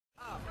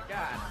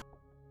God.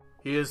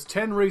 Here's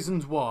 10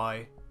 reasons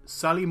why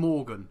Sally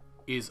Morgan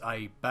is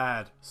a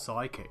bad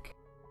psychic.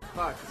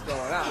 What is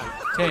going on?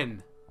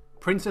 10.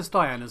 Princess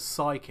Diana's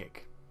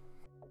psychic.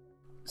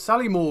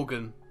 Sally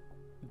Morgan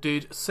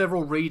did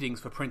several readings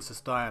for Princess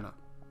Diana,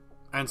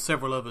 and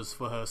several others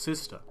for her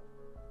sister,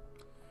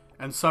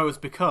 and so has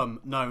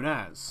become known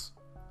as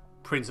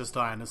Princess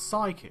Diana's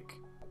psychic.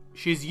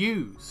 She's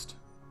used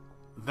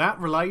that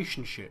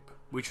relationship,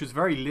 which was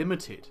very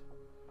limited,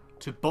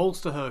 to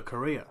bolster her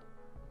career.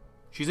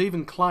 She's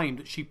even claimed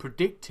that she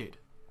predicted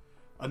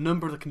a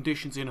number of the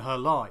conditions in her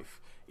life,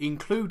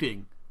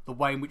 including the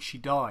way in which she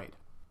died.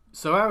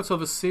 So out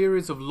of a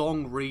series of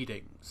long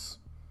readings,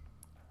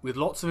 with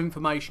lots of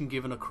information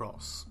given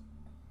across,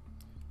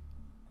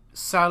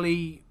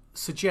 Sally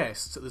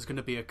suggests that there's going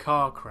to be a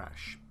car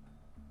crash,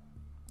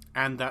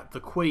 and that the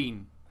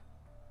Queen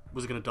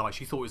was going to die.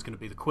 She thought it was going to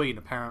be the Queen,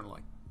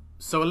 apparently.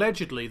 So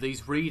allegedly,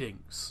 these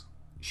readings,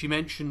 she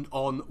mentioned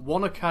on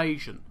one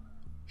occasion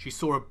she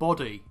saw a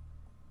body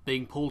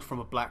being pulled from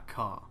a black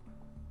car,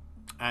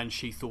 and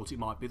she thought it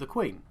might be the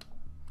Queen,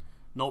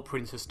 not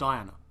Princess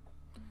Diana.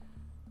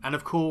 And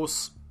of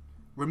course,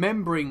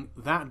 remembering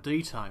that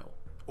detail,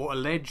 or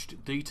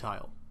alleged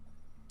detail,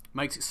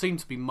 makes it seem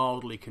to be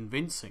mildly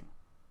convincing.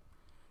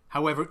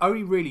 However, it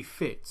only really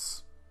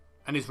fits,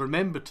 and is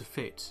remembered to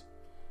fit,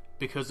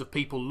 because of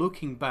people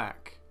looking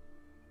back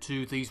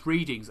to these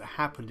readings that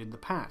happened in the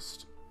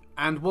past.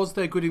 And was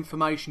there good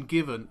information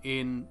given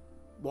in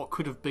what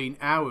could have been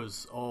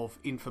hours of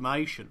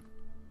information?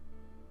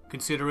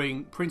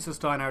 Considering Princess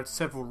Diana had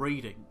several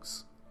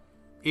readings,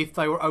 if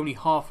they were only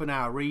half an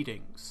hour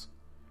readings,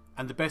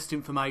 and the best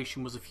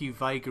information was a few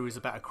vagaries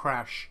about a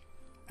crash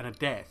and a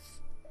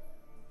death,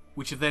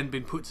 which have then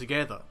been put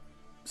together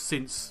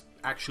since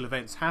actual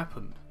events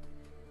happened,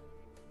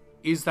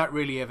 is that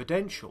really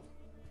evidential?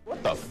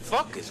 What the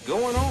fuck is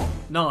going on?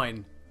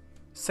 9.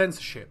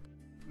 Censorship.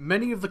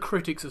 Many of the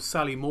critics of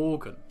Sally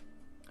Morgan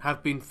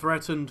have been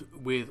threatened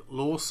with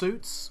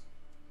lawsuits,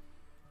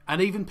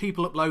 and even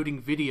people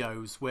uploading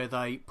videos where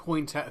they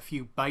point out a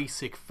few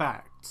basic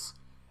facts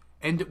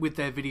end up with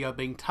their video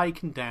being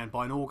taken down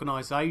by an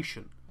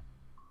organisation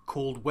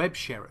called Web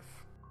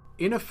Sheriff.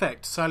 In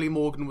effect, Sally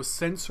Morgan was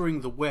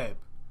censoring the web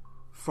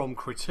from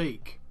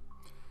critique.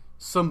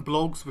 Some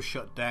blogs were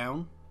shut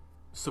down,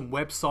 some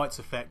websites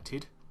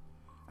affected,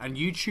 and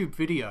YouTube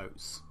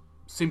videos,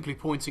 simply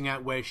pointing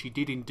out where she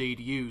did indeed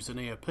use an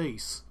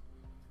earpiece,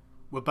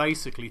 were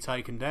basically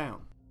taken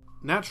down.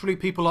 Naturally,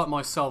 people like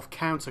myself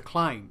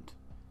counterclaimed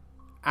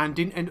and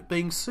didn't end up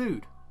being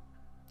sued.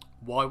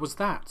 Why was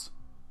that?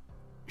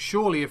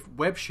 Surely if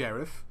Web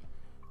Sheriff,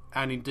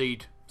 and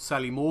indeed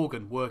Sally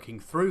Morgan working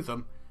through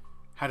them,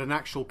 had an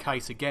actual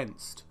case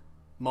against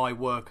my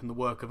work and the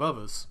work of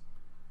others,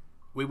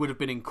 we would have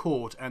been in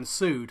court and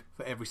sued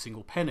for every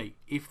single penny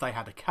if they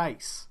had a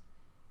case.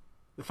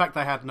 The fact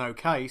they had no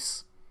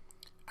case,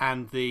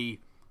 and the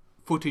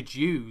footage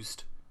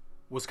used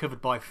was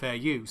covered by fair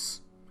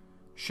use,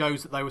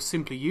 shows that they were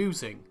simply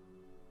using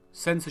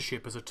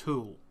censorship as a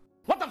tool.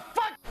 What the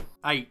fuck?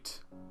 8.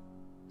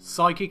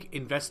 Psychic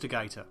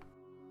investigator.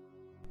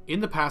 In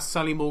the past,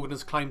 Sally Morgan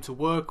has claimed to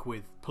work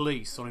with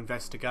police on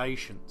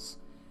investigations.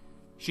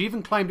 She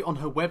even claimed it on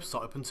her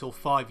website up until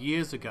 5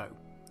 years ago,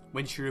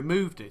 when she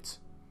removed it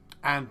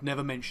and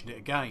never mentioned it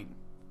again.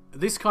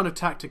 This kind of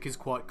tactic is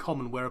quite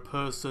common, where a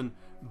person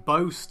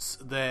boasts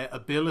their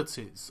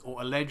abilities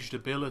or alleged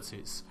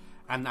abilities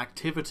and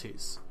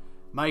activities,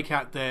 make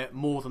out they're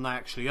more than they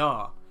actually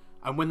are,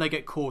 and when they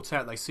get caught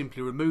out they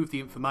simply remove the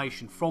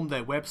information from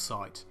their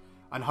website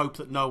and hope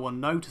that no one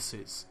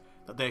notices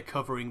that they're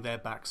covering their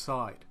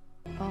backside.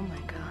 Oh my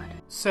god.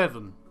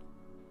 7.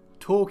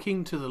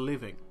 Talking to the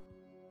living.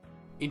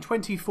 In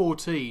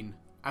 2014,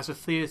 at a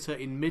theatre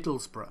in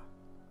Middlesbrough,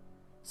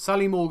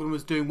 Sally Morgan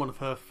was doing one of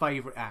her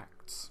favourite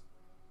acts,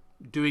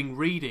 doing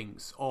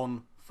readings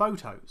on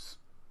photos.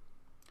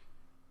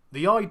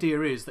 The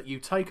idea is that you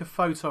take a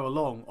photo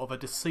along of a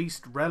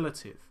deceased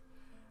relative,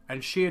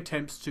 and she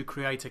attempts to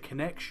create a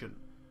connection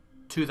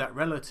to that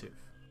relative.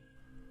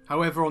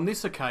 However, on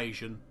this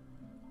occasion,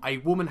 a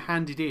woman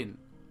handed in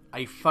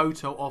a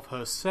photo of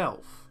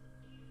herself,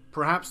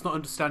 perhaps not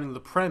understanding the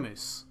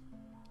premise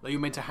that you're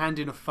meant to hand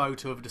in a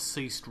photo of a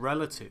deceased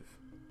relative.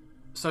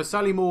 So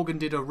Sally Morgan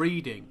did a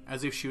reading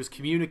as if she was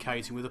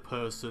communicating with a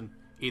person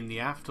in the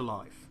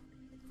afterlife.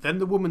 Then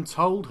the woman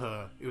told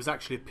her it was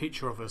actually a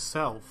picture of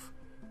herself,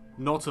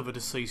 not of a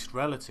deceased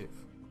relative.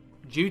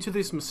 Due to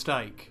this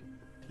mistake,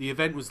 the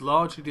event was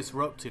largely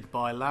disrupted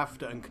by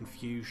laughter and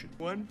confusion.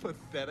 One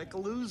pathetic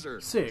loser.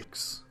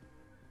 6.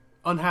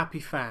 Unhappy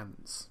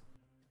fans.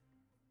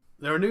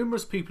 There are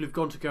numerous people who've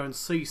gone to go and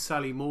see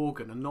Sally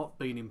Morgan and not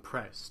been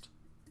impressed.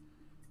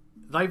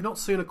 They've not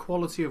seen a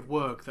quality of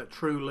work that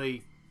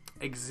truly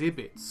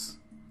exhibits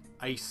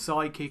a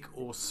psychic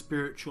or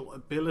spiritual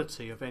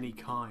ability of any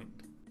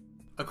kind.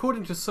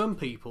 According to some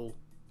people,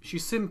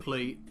 she's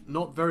simply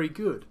not very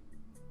good,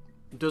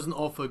 doesn't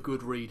offer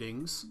good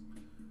readings,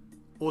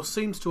 or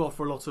seems to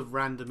offer a lot of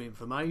random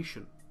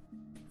information.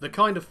 The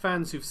kind of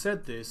fans who've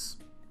said this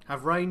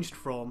have ranged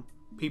from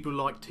people who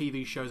like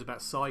TV shows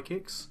about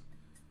psychics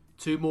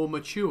to more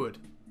matured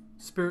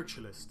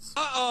spiritualists.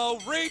 Uh-oh,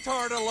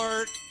 retard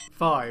alert!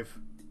 5.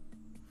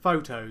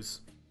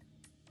 Photos.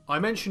 I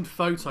mentioned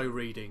photo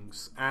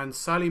readings, and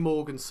Sally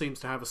Morgan seems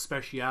to have a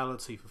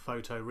speciality for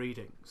photo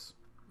readings.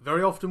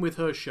 Very often with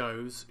her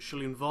shows,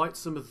 she'll invite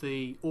some of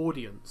the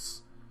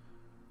audience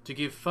to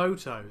give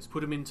photos,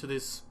 put them into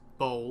this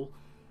bowl.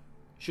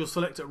 She'll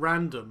select at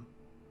random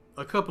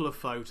a couple of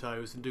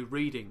photos and do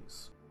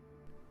readings.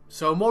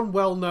 So on one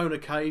well-known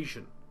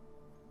occasion,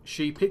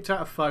 she picked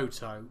out a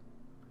photo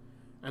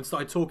and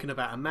started talking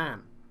about a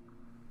man,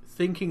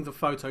 thinking the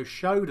photo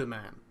showed a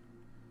man,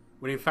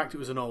 when in fact it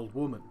was an old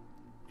woman.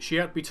 She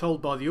had to be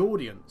told by the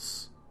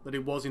audience that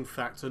it was in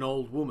fact an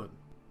old woman.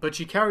 But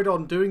she carried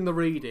on doing the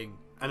reading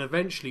and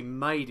eventually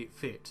made it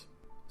fit.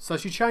 So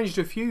she changed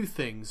a few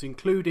things,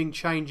 including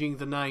changing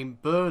the name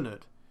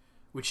Bernard,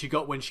 which she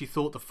got when she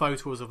thought the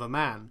photo was of a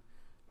man,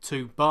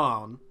 to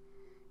Barn,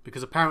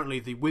 because apparently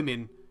the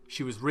women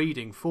she was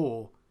reading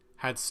for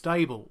had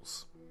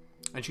stables.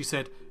 And she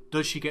said,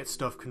 does she get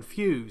stuff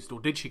confused, or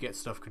did she get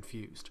stuff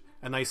confused?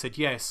 And they said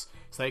yes,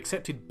 so they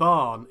accepted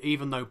Barn,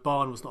 even though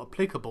Barn was not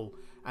applicable,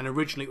 and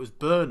originally it was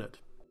Bernard.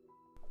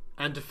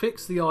 And to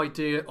fix the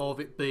idea of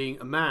it being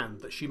a man,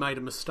 that she made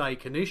a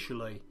mistake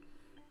initially,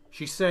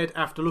 she said,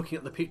 after looking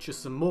at the picture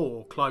some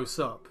more, close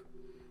up,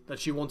 that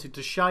she wanted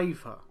to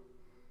shave her,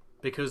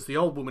 because the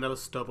old woman had a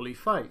stubbly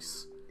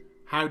face.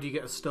 How do you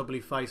get a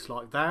stubbly face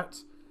like that?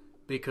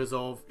 Because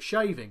of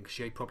shaving.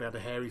 She probably had a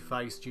hairy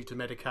face due to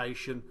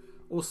medication,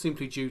 or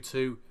simply due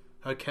to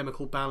her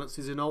chemical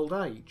balances in old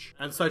age.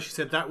 And so she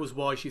said that was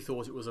why she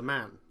thought it was a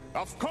man.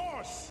 Of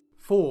course!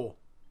 4.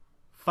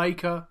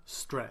 Faker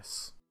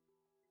stress.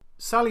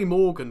 Sally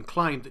Morgan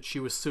claimed that she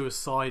was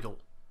suicidal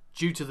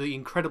due to the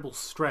incredible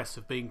stress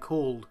of being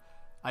called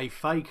a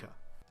faker.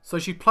 So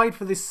she played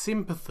for this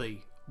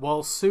sympathy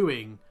while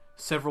suing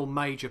several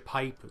major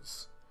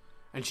papers,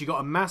 and she got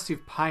a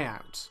massive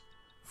payout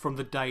from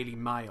the Daily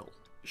Mail.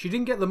 She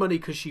didn't get the money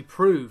because she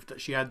proved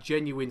that she had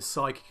genuine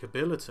psychic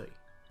ability.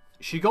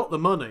 She got the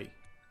money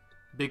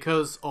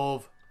because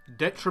of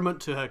detriment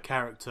to her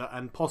character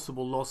and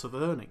possible loss of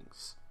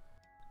earnings.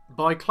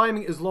 By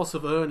claiming it as loss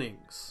of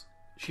earnings,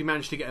 she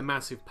managed to get a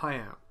massive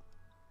payout.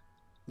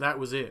 That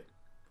was it.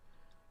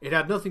 It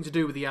had nothing to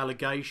do with the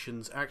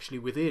allegations actually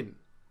within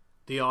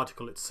the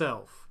article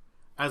itself,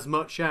 as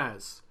much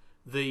as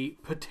the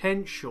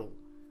potential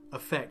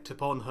effect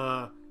upon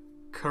her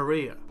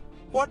career.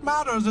 What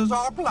matters is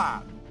our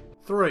plan.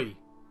 3.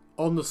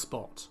 On the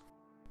spot.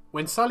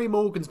 When Sally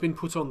Morgan's been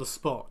put on the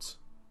spot,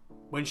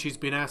 when she's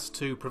been asked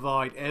to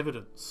provide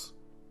evidence,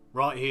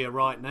 right here,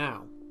 right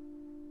now,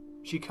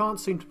 she can't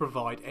seem to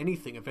provide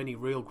anything of any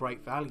real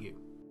great value.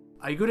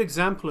 A good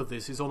example of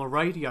this is on a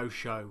radio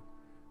show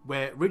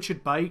where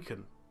Richard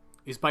Bacon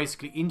is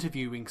basically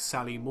interviewing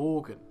Sally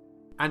Morgan.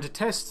 And to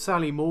test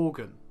Sally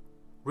Morgan,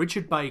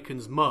 Richard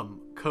Bacon's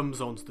mum comes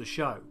onto the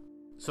show.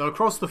 So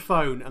across the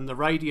phone and the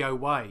radio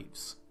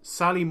waves,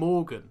 Sally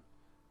Morgan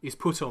is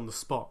put on the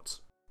spot.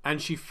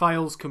 And she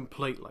fails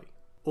completely.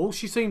 All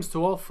she seems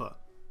to offer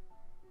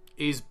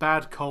is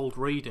bad cold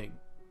reading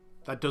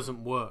that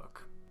doesn't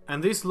work.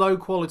 And this low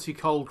quality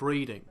cold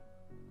reading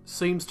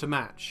seems to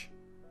match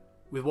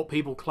with what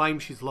people claim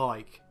she's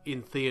like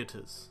in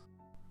theatres.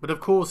 But of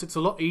course it's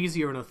a lot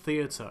easier in a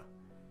theatre.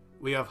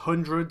 We have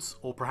hundreds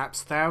or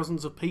perhaps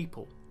thousands of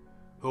people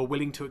who are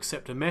willing to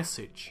accept a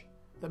message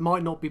that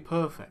might not be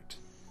perfect.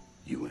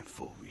 You went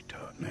full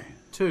retard, man.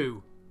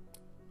 2.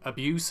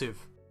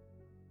 Abusive.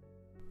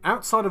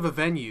 Outside of a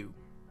venue,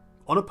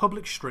 on a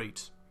public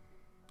street,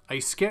 a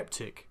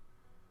skeptic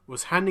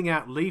was handing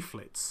out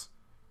leaflets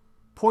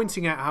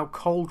pointing out how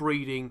cold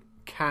reading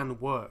can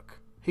work.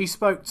 He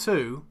spoke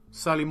to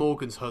Sally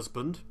Morgan's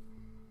husband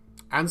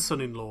and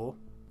son-in-law,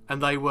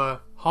 and they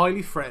were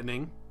highly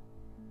threatening,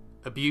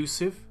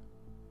 abusive,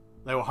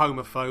 they were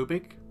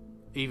homophobic,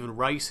 even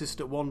racist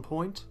at one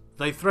point.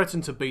 They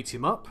threatened to beat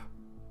him up,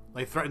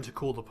 they threatened to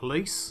call the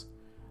police,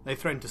 they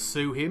threatened to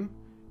sue him,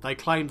 they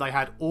claimed they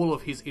had all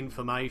of his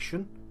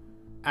information,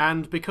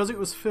 and because it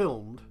was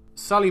filmed,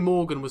 Sally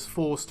Morgan was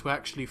forced to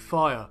actually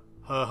fire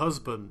her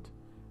husband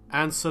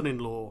and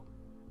son-in-law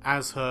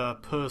as her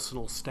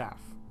personal staff.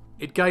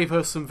 It gave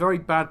her some very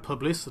bad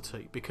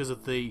publicity because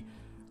of the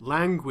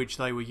language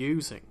they were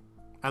using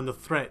and the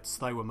threats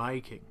they were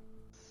making.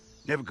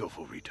 Never go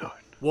full retard.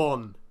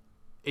 1.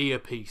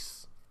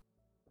 Earpiece.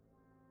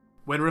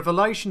 When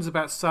revelations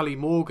about Sally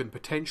Morgan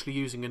potentially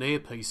using an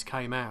earpiece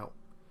came out,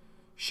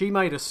 she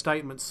made a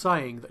statement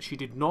saying that she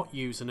did not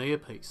use an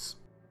earpiece.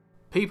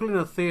 People in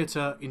a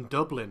theatre in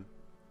Dublin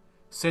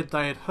said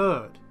they had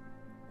heard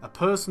a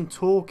person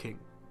talking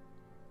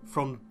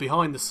from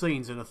behind the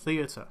scenes in a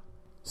theatre,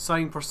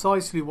 saying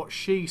precisely what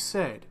she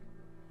said,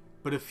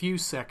 but a few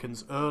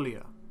seconds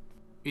earlier.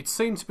 It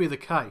seemed to be the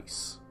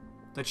case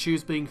that she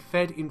was being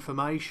fed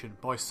information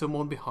by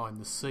someone behind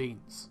the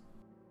scenes.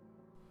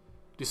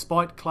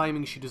 Despite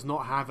claiming she does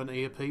not have an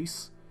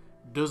earpiece,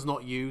 does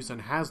not use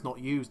and has not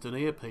used an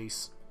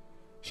earpiece,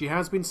 she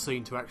has been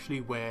seen to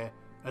actually wear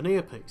an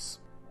earpiece.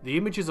 The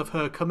images of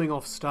her coming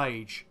off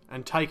stage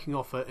and taking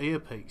off her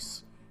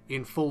earpiece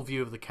in full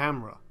view of the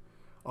camera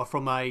are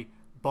from a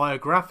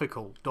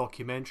biographical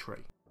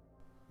documentary.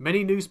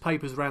 Many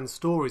newspapers ran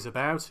stories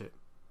about it,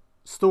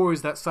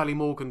 stories that Sally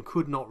Morgan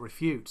could not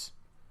refute.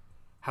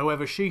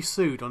 However, she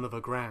sued on other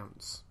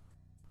grounds.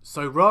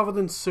 So rather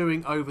than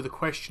suing over the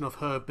question of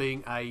her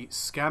being a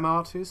scam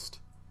artist,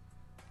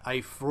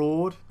 a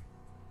fraud,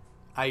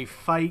 a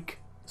fake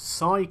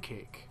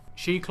psychic,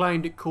 she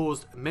claimed it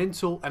caused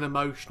mental and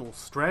emotional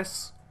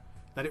stress,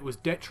 that it was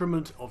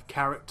detriment of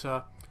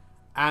character,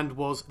 and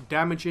was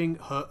damaging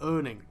her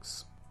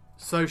earnings.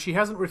 So she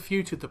hasn't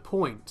refuted the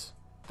point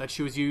that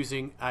she was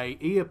using a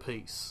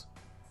earpiece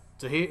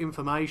to hear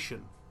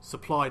information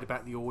supplied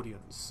about the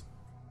audience.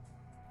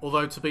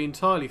 Although, to be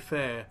entirely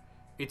fair,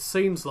 it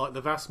seems like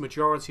the vast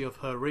majority of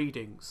her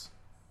readings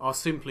are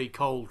simply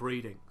cold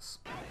readings.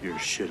 You're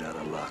shit out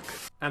of luck.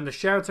 And the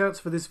shoutouts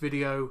for this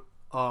video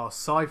are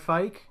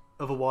Sci-Fake,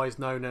 otherwise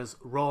known as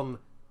Ron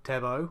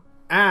Tebo,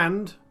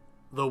 and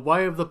The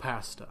Way of the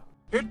Pastor.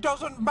 It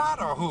doesn't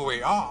matter who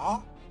we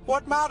are.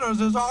 What matters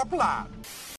is our plan.